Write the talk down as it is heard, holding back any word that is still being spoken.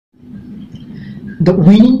The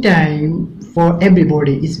winning time for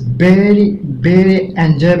everybody is very, very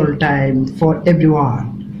enjoyable time for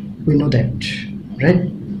everyone. We know that,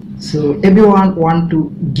 right? So everyone want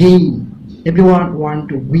to gain, everyone want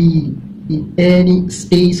to win in any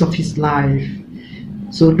stage of his life.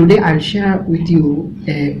 So today I'll share with you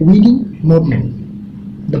a winning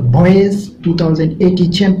movement, the Boys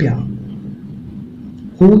 2018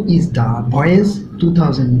 champion. Who is the Boys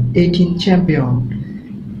 2018 champion?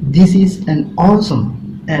 This is an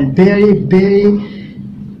awesome and very, very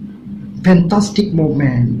fantastic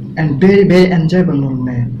movement and very, very enjoyable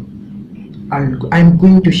movement. I'm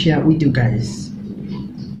going to share with you guys.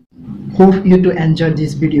 Hope you to enjoy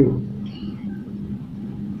this video.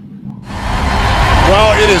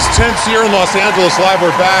 Well, it is tense here in Los Angeles Live. We're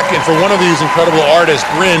back, and for one of these incredible artists,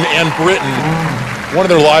 Bryn and Britton, one of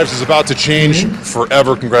their lives is about to change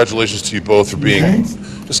forever. Congratulations to you both for being,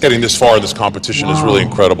 just getting this far in this competition is really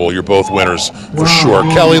incredible. You're both winners for sure.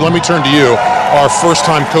 Kelly, let me turn to you, our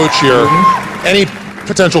first-time coach here. Any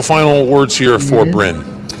potential final words here for Bryn?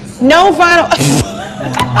 No final.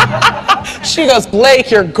 She goes, Blake,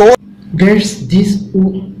 you're gorgeous. Guys, this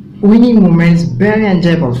winning moment is very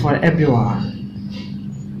enjoyable for everyone.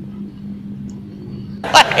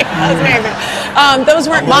 Those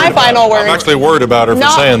weren't my final words. I'm actually worried about her for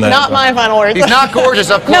saying that. Not my final words. He's not gorgeous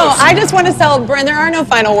up close. No, I just want to tell Bryn there are no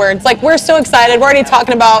final words. Like, we're so excited. We're already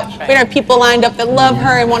talking about, we have people lined up that love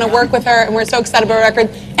her and want to work with her, and we're so excited about her record.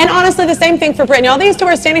 And honestly, the same thing for Bryn. Y'all, these two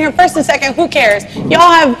are standing here first and second. Who cares?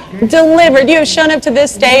 Y'all have delivered. You have shown up to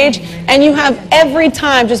this stage, and you have every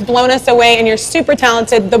time just blown us away, and you're super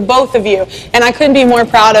talented, the both of you. And I couldn't be more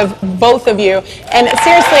proud of both of you. And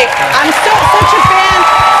seriously, I'm such a fan.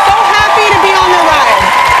 So happy to be on the ride.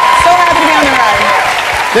 So happy to be on the ride.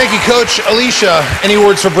 Thank you, Coach. Alicia, any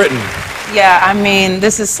words for Britton? Yeah, I mean,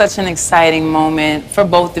 this is such an exciting moment for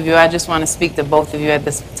both of you. I just want to speak to both of you at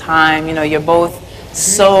this time. You know, you're both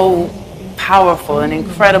so powerful and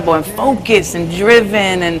incredible and focused and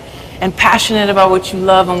driven and passionate about what you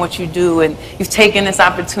love and what you do. And you've taken this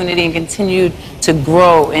opportunity and continued to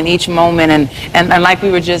grow in each moment. And like we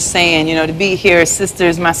were just saying, you know, to be here as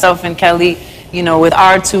sisters, myself and Kelly, you know, with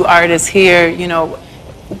our two artists here, you know,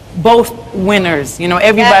 both winners. You know,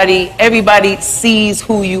 everybody sees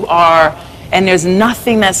who you are, and there's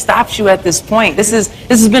nothing that stops you at this point. This has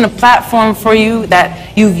been a platform for you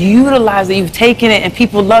that you've utilized, that you've taken it, and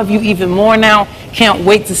people love you even more now. Can't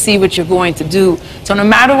wait to see what you're going to do. So no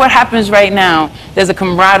matter what happens right now, there's a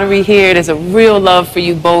camaraderie here. There's a real love for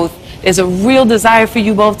you both. There's a real desire for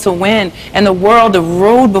you both to win, and the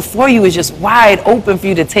road before you is just wide open for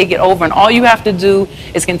you to take it over, and all you have to do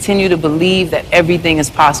is continue to believe that everything is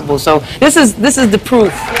possible. So this is the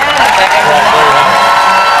proof.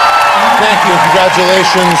 Thank you, and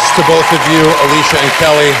congratulations to both of you, Alicia and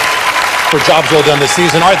Kelly, for jobs well done this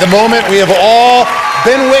season. All right, the moment we have all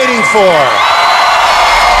been waiting for.